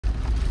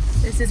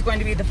This is going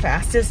to be the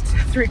fastest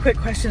 3 quick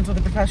questions with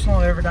a professional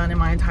I've ever done in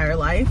my entire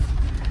life.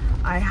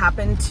 I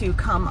happened to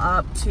come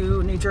up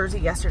to New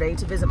Jersey yesterday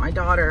to visit my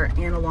daughter,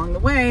 and along the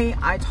way,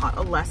 I taught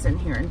a lesson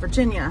here in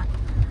Virginia.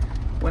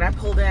 When I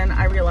pulled in,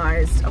 I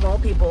realized, of all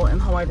people in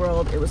the whole wide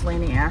world, it was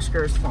Lainey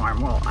Ashker's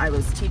farm. Well, I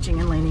was teaching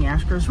in Lainey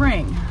Ashker's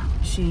ring.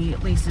 She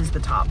leases the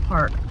top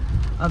part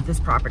of this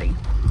property.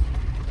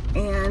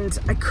 And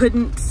I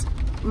couldn't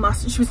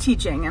muster, she was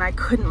teaching, and I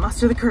couldn't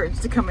muster the courage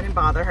to come in and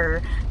bother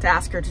her to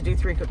ask her to do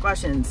 3 quick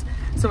questions.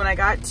 So when I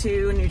got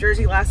to New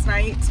Jersey last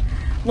night,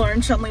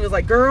 Lauren Shumley was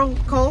like, girl,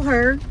 call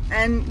her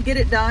and get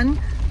it done.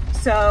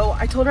 So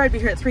I told her I'd be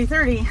here at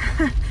 3:30.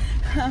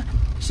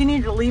 She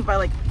needed to leave by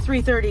like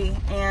 3:30,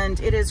 and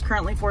it is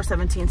currently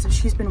 4:17, so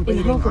she's been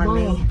waiting on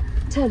me.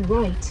 Turn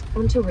right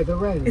onto River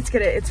Road.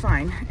 It's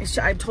fine.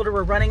 I told her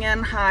we're running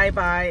in. Hi,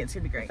 bye. It's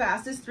gonna be great.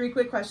 Fastest 3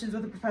 quick questions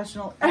with a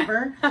professional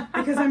ever,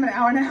 because I'm an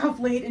hour and a half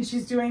late, and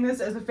she's doing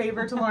this as a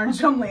favor to Lauren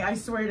Shumley. I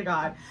swear to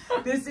God.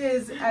 This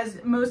is, as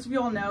most of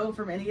you all know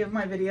from any of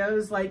my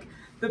videos, like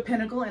the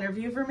pinnacle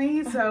interview for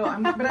me. So,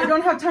 but I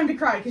don't have time to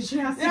cry because she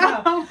has to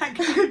go. Oh my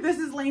God. This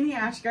is Lainey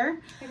Ashker.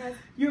 Hey guys.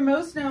 You're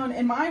most known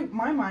in my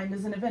mind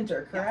as an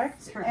eventer,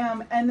 correct? Yes, correct.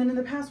 And then in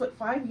the past, what,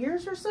 5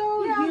 years or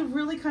so, Yeah. you've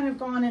really kind of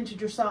gone into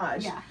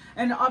dressage. Yeah.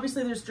 And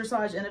obviously there's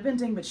dressage and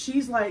eventing, but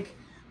she's like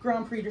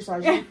Grand Prix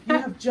dressage. You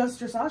have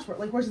just dressage for it.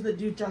 Like horses that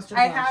do just dressage.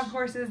 I have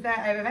horses I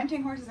have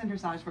eventing horses and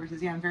dressage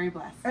horses. Yeah, I'm very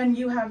blessed. And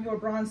you have your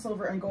bronze,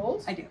 silver, and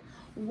gold? I do.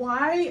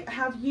 Why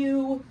have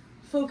you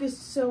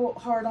focused so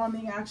hard on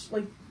the actual,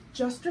 like,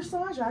 just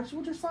dressage,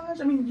 actual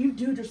dressage? I mean, you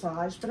do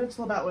dressage, but it's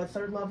about what,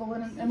 3rd level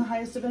in the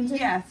highest eventing?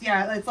 Yes,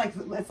 yeah, it's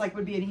like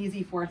would be an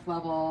easy 4th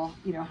level,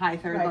 you know, high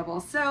 3rd level.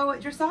 So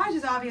dressage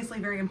is obviously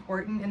very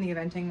important in the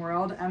eventing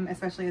world,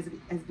 especially as it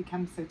has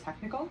become so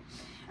technical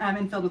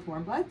and filled with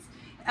warm bloods.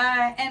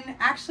 And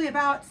actually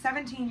about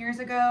 17 years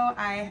ago,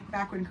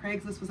 back when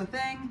Craigslist was a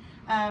thing,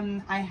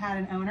 I had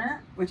an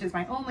owner, which is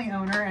my only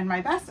owner and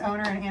my best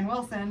owner, Ann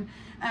Wilson,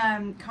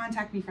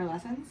 contact me for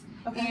lessons.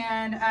 Okay.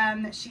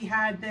 And she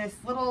had this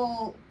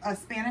little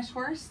Spanish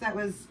horse that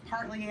was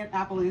partly at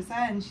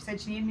Appaloosa, and she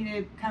said she needed me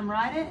to come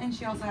ride it, and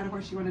she also had a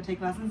horse she wanted to take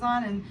lessons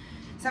on. And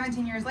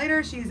 17 years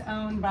later, she's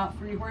owned about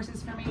 3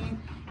 horses for me,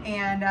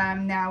 and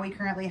now we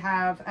currently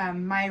have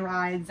my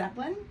ride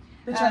Zeppelin.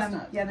 The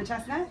chestnut. Yeah, the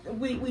chestnut.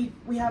 We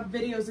have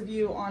videos of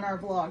you on our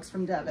vlogs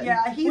from Devon.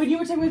 Yeah, when you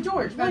were taking with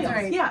George. That's Williams.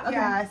 right. Yeah, okay.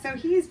 Yeah, so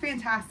he's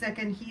fantastic,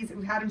 and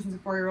we've had him since a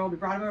 4-year-old. We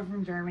brought him over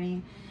from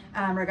Germany.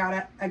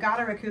 Agata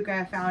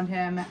Rakuka found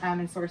him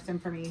and sourced him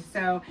for me.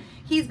 So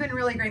he's been a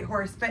really great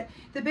horse. But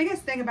the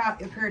biggest thing about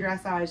pure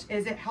dressage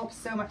is it helps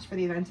so much for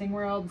the eventing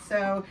world.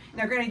 So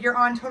now granted, you're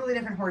on totally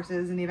different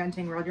horses in the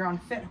eventing world. You're on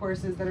fit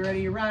horses that are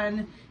ready to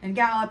run and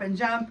gallop and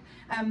jump.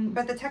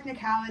 But the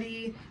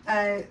technicality,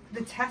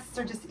 the tests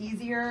are just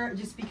easier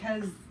just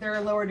because they're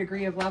a lower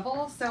degree of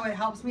level. So it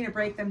helps me to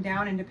break them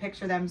down and to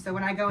picture them. So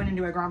when I go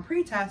into a Grand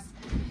Prix test,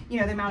 you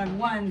know, the amount of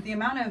ones, the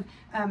amount of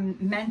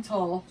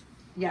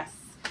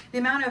the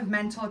amount of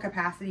mental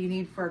capacity you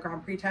need for a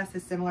Grand Prix test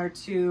is similar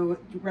to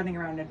running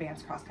around an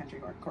advanced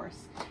cross-country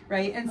course,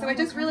 right? And so it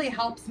just really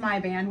helps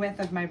my bandwidth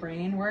of my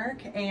brain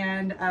work.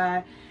 And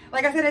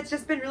like I said, it's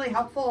just been really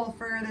helpful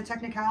for the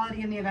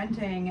technicality and the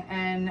eventing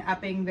and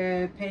upping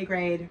the pay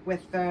grade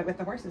with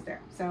the horses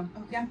there. So,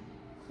 yeah.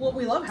 Well,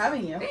 we love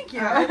having you. Thank you.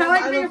 I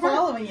love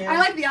following you. I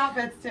like the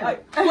outfits too.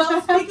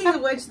 Well, speaking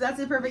of which, that's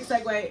a perfect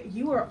segue.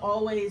 You are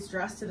always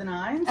dressed to the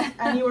nines,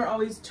 and you are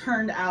always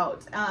turned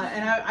out.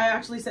 And I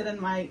actually said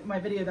in my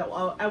video that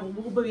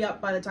will be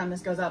up by the time this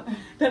goes up,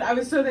 that I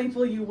was so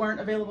thankful you weren't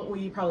available. Well,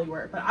 you probably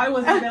were, but I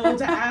wasn't available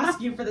to ask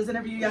you for this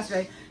interview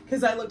yesterday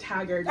because I looked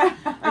haggard.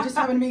 I just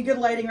happen to be good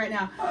lighting right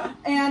now.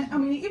 And I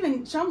mean,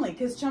 even Shumley,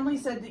 because Shumley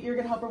said that you're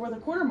going to help her with her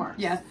quarter marks.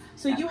 Yes.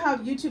 So you have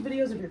YouTube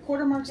videos of your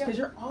quarter marks because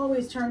you're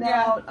always turned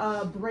out.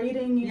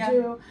 Braiding you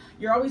do.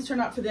 You're always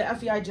turned out for the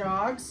FEI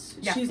jogs.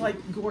 She's like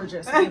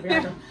gorgeous.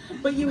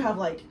 But you have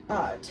like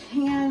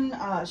tan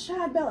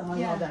shad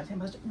belly. I love that tan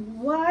belly.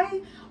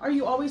 Why are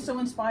you always so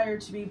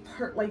inspired to be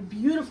like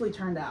beautifully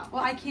turned out?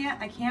 Well, I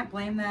can't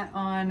blame that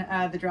on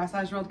the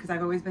dressage world because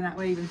I've always been that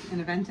way even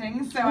in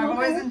eventing. So I've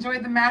always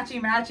enjoyed the matchy.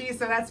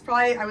 So that's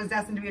probably, I was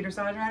destined to be a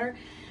dressage rider.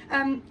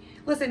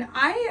 Listen,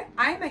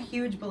 I'm a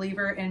huge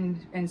believer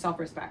in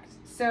self-respect.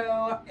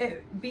 So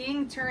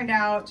being turned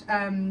out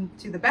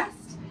to the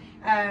best,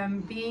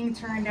 being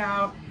turned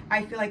out,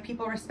 I feel like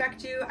people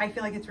respect you. I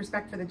feel like it's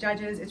respect for the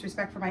judges. It's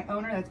respect for my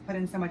owner that's put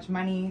in so much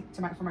money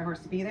for my horse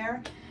to be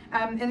there.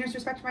 And there's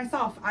respect for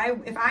myself.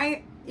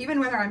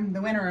 Even whether I'm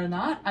the winner or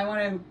not, I want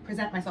to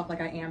present myself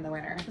like I am the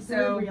winner. It's a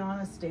very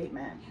honest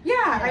statement.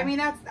 Yeah, I mean,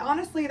 that's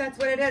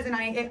what it is. And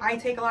I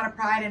take a lot of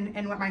pride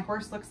in what my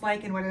horse looks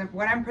like and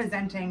what I'm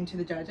presenting to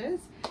the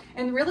judges.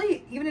 And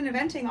really, even in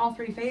eventing all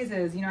 3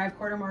 phases, you know, I have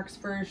quarter marks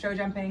for show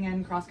jumping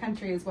and cross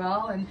country as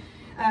well. And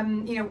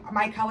You know,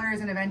 my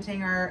colors in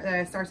eventing are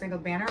the Star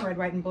Spangled Banner, red,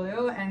 white, and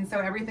blue, and so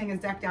everything is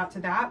decked out to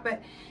that.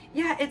 But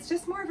yeah, it's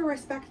just more of a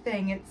respect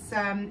thing. It's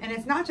and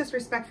it's not just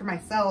respect for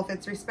myself,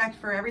 it's respect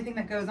for everything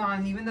that goes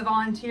on, even the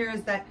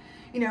volunteers that,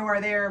 you know,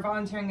 are there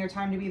volunteering their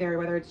time to be there,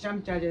 whether it's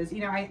jump judges.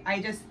 You know,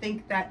 I just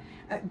think that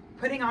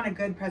putting on a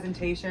good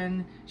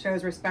presentation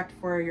shows respect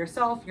for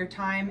yourself, your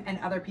time, and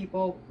other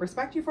people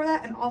respect you for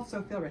that and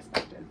also feel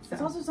respected. So.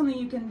 It's also something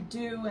you can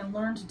do and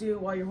learn to do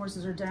while your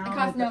horses are down. It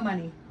costs no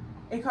money.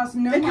 It costs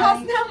no money.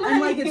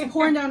 And like it's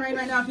pouring down rain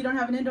right now. If you don't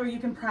have an indoor, you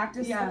can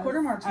practice the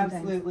quarter marks and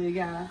absolutely, things.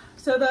 Yeah.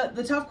 So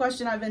the tough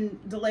question I've been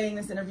delaying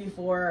this interview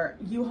for,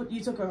 you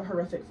took a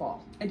horrific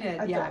fall. I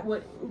did, yeah.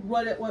 What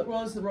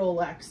was the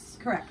Rolex?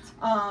 Correct.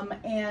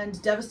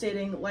 And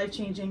devastating,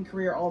 life-changing,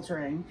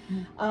 career-altering.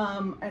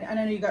 And I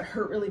know you got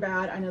hurt really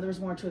bad. I know there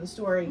was more to the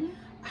story.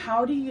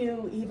 How do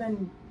you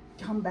even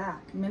come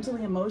back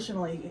mentally,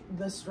 emotionally,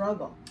 the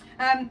struggle?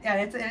 Yeah,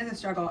 it is a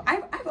struggle.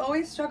 I've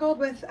always struggled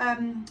with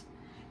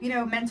you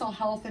know, mental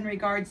health in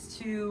regards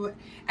to,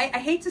 I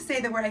hate to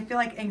say the word, I feel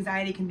like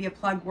anxiety can be a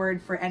plug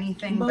word for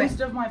anything.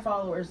 Most of my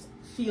followers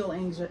feel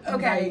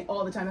anxiety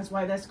all the time. That's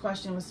why this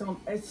question was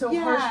it's so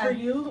harsh for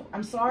you.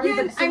 I'm sorry,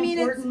 but it's so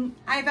important.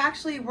 I've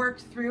actually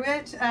worked through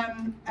it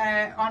on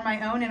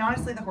my own, and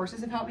honestly, the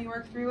horses have helped me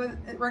work through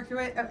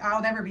it.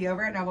 I'll never be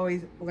over it, and I've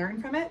always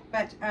learned from it.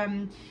 But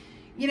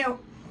you know,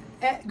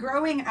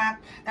 growing up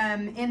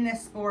in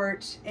this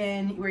sport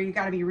and where you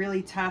got to be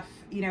really tough,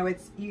 you know,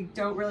 you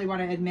don't really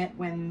want to admit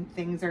when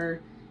things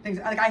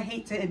like, I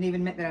hate to even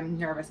admit that I'm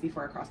nervous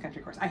before a cross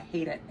country course. I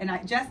hate it. And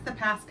just the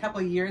past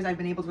couple of years, I've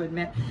been able to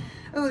admit,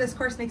 oh, this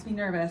course makes me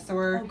nervous,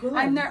 or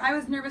I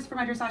was nervous for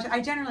my dressage. I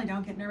generally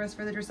don't get nervous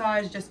for the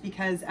dressage just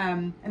because,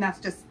 and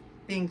that's just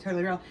being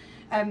totally real.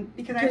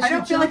 Because I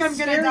don't feel like I'm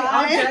going to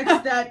die.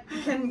 That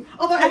can,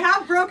 although I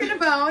have broken a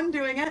bone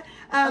doing it.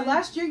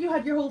 Last year you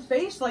had your whole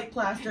face like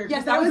plastered.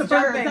 Yes, that was a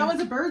bird. jumping. That was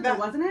a bird, though,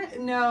 wasn't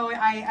it? No,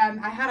 I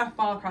had a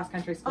fall cross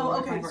country school. Oh,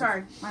 okay,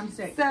 sorry, my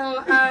mistake.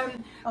 So,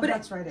 but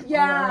that's right.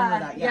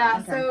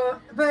 Yeah. Okay. So,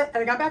 but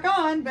I got back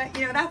on. But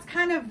you know, that's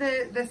kind of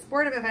the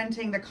sport of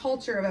eventing. The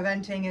culture of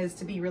eventing is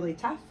to be really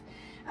tough.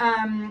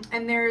 And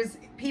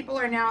people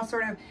are now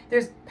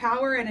there's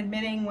power in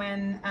admitting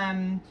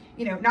when,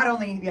 you know, not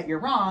only that you're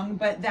wrong,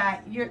 but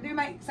that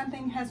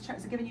something has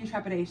given you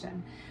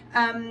trepidation.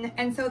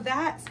 And so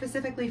that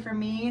specifically for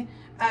me,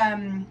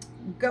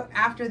 go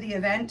after the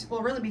event,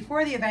 well, really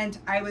before the event,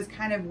 I was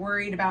kind of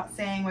worried about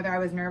saying whether I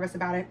was nervous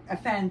about a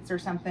fence or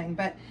something.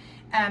 But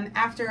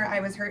after I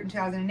was hurt in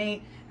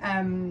 2008,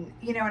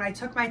 you know, and I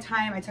took my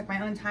time, I took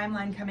my own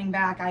timeline coming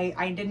back.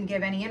 I didn't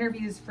give any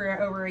interviews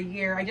for over a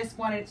year. I just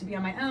wanted it to be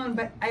on my own,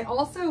 but I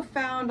also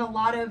found a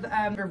lot of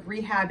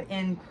rehab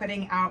in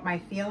putting out my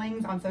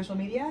feelings on social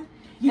media.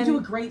 You do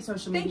a great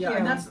social media. Thank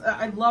you. And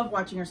I love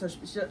watching your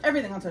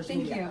everything on social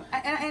media.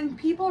 Thank you. And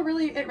people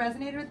really, it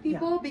resonated with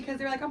people because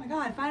they're like, oh my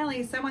God,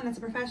 finally someone that's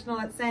a professional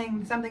that's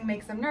saying something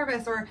makes them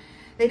nervous, or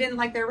they didn't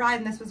like their ride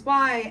and this was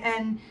why.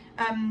 And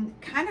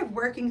kind of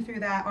working through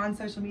that on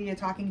social media,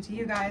 talking to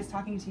you guys,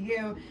 talking to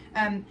you,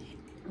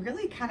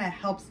 really kind of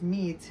helps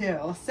me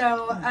too.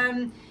 So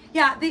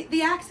yeah,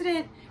 the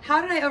accident,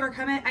 how did I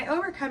overcome it?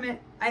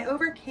 I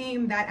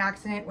overcame that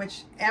accident,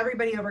 which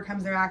everybody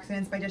overcomes their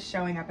accidents by just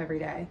showing up every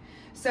day.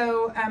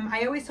 So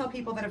I always tell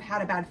people that have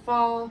had a bad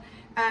fall,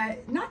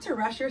 not to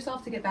rush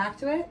yourself to get back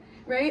to it,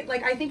 right?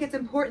 Like, I think it's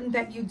important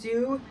that you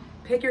do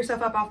pick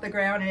yourself up off the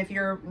ground, and if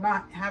you're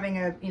not having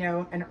a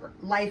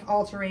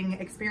life-altering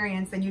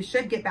experience, then you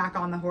should get back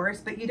on the horse,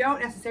 but you don't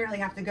necessarily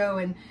have to go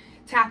and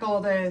tackle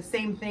the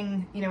same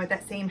thing, you know, at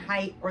that same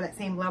height or that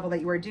same level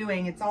that you were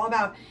doing. It's all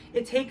about,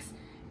 it takes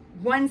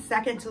 1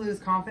 second to lose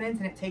confidence,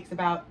 and it takes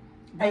about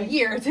a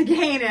year to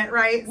gain it,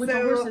 right? With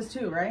the horses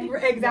too, right?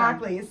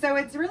 Exactly. Yeah. So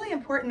it's really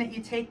important that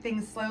you take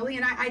things slowly,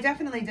 and I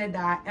definitely did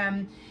that.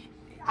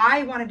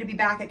 I wanted to be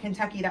back at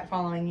Kentucky that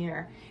following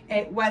year.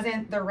 It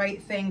wasn't the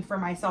right thing for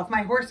myself.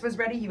 My horse was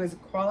ready, he was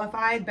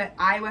qualified, but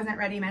I wasn't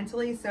ready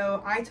mentally,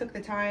 so I took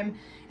the time,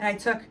 and I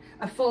took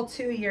a full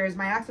 2 years.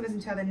 My accident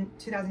was in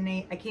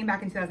 2008, I came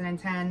back in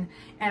 2010,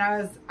 and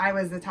I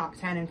was the top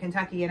 10 in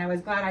Kentucky, and I was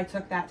glad I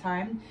took that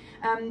time.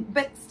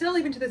 But still,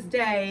 even to this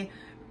day,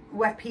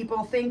 what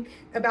people think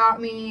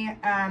about me,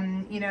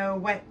 you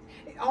know,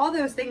 all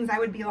those things, I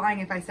would be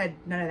lying if I said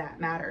none of that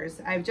matters.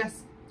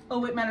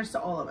 It matters to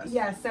all of us.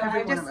 Yeah, so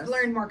I've just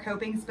learned more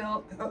coping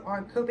skills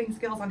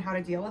on how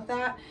to deal with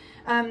that.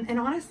 And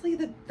honestly,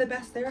 the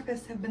best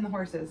therapists have been the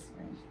horses,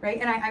 right?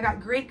 And I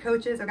got great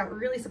coaches. I've got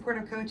really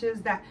supportive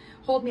coaches that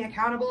hold me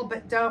accountable,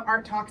 but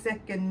aren't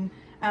toxic. And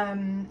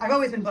I've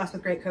always been blessed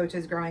with great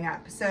coaches growing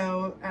up.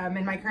 So,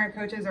 and my current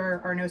coaches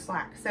are no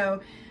slack.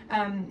 So,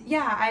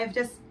 yeah, I've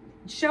just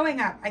showing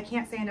up. I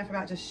can't say enough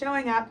about just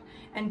showing up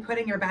and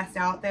putting your best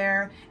out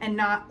there and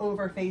not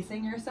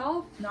over-facing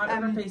yourself. Not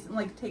over-facing,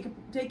 like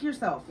take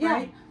yourself, yeah,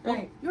 right? Well,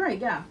 right. You're right,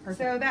 yeah. Perfect.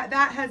 So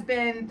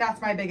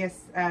that's my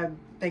biggest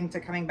thing to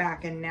coming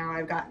back. And now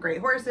I've got great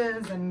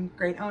horses and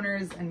great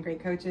owners and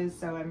great coaches.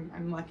 So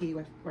I'm lucky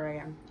with where I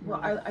am. Well,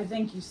 I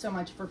thank you so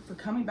much for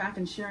coming back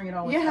and sharing it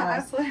all with Yeah,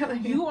 us.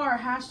 absolutely. You are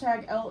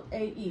hashtag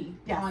LAE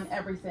Yes. on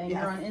everything.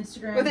 Yes. You're on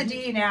Instagram. With a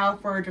D now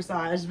for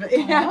dressage, but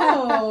yeah.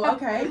 Oh,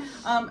 okay.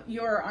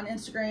 You're on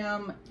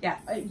Instagram.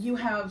 Yes. You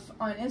have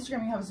on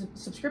Instagram. You have a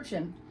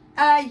subscription.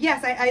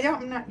 Yes,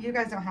 I'm not, you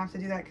guys don't have to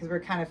do that because we're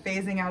kind of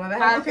phasing out of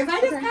that. Okay, Because I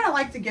just okay. kind of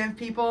like to give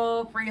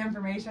people free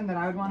information that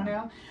I would want to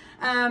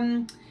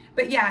know.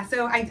 But yeah,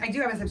 so I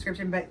do have a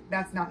subscription, but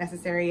that's not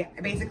necessary.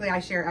 Basically, I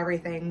share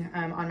everything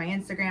on my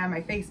Instagram,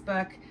 my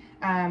Facebook.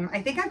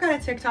 I think I've got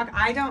a TikTok.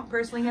 I don't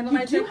personally handle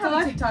my You do TikTok.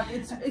 have a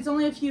TikTok. It's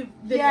only a few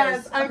videos.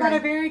 Yes, I've got Okay.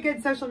 a very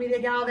good social media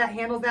gal that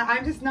handles that.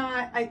 I'm just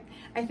not,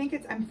 I think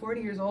I'm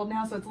 40 years old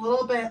now, so it's a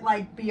little bit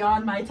like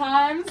beyond my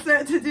time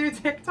to do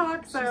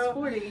TikTok. So She's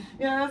 40.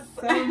 yes.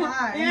 So am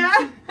I.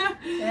 Yeah.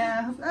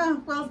 Yeah.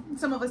 Oh, well,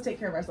 some of us take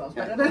care of ourselves,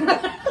 but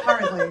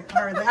hardly.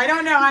 I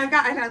don't know. I've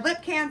had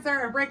lip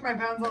cancer or break my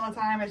bones all the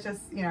time. It's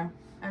just,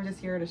 I'm just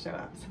here to show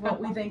up. So. Well,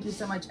 we thank you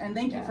so much, and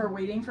thank you Yeah. for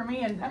waiting for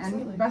me,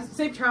 Absolutely. and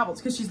safe travels,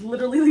 because she's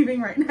literally leaving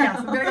right now. Yes,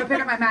 I'm gonna go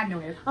pick up my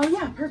Magnawave. Oh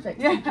yeah,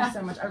 perfect. Yeah. Thank you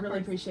so much. I really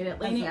appreciate it.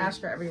 Lainey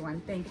Absolutely. Ashker,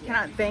 everyone. Thank you.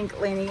 Cannot thank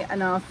Lainey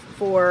enough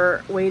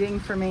for waiting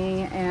for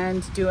me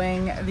and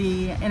doing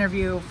the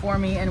interview for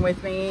me and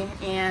with me.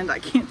 And I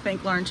can't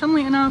thank Lauren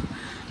Chumley enough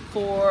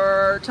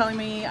for telling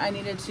me I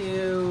needed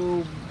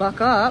to buck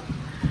up.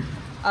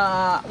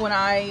 When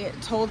I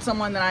told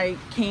someone that I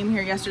came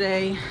here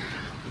yesterday,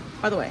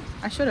 by the way,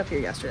 I showed up here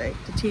yesterday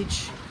to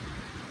teach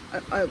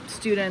a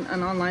student,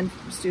 an online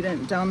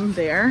student down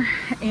there.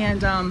 And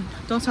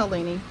don't tell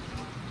Lainey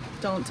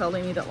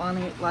that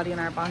Lottie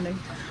and I are bonding.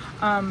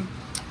 And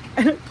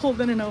I pulled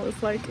in and I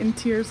was like in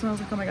tears, and I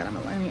was like, oh my God, I'm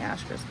at Lainey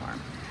Ashker's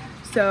farm.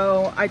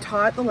 So I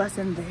taught the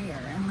lesson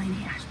there, and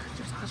Lainey Ashker's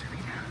dressage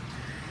arena.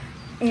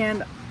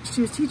 And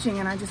she was teaching,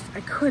 and I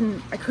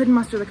couldn't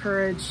muster the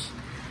courage.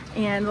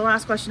 And the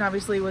last question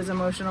obviously was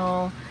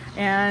emotional.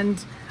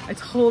 And I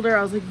told her,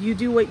 I was like, you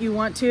do what you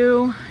want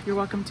to. You're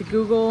welcome to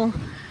Google.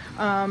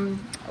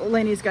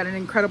 Lainey's got an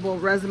incredible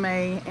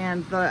resume,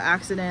 and the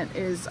accident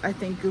is, I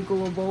think,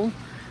 Googleable.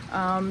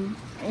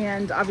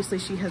 And obviously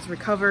she has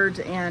recovered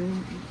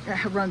and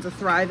runs a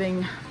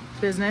thriving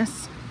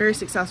business, very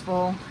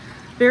successful,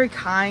 very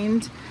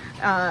kind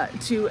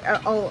to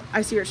all.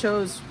 I see her at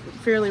shows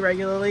fairly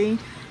regularly,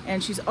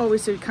 and she's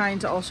always so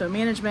kind to all show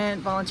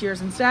management,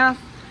 volunteers, and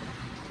staff.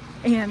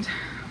 And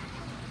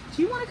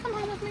do you want to come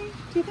home with me,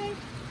 do you think?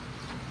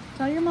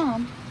 Tell your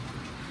mom.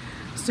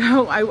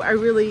 So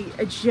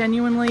I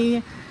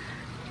genuinely,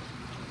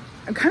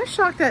 I'm kind of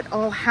shocked that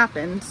all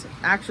happened,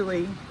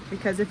 actually,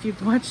 because if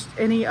you've watched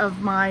any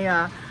of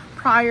my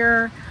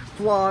prior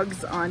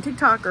vlogs on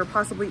TikTok or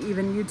possibly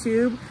even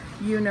YouTube,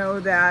 you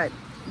know that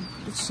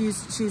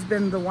she's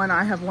been the one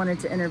I have wanted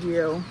to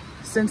interview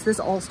since this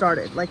all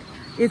started. Like,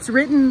 it's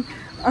written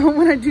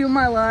when I do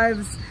my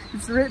lives,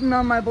 it's written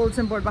on my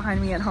bulletin board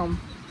behind me at home.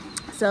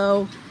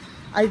 So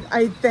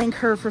I thank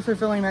her for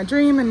fulfilling that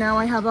dream, and now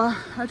I have a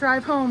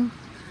drive home.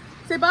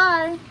 Say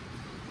bye.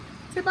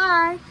 Say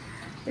bye.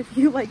 If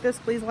you like this,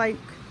 please like,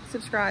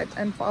 subscribe,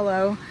 and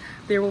follow.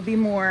 There will be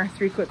more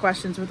 3 Quick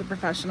Questions with a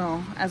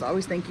Professional. As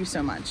always, thank you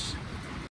so much.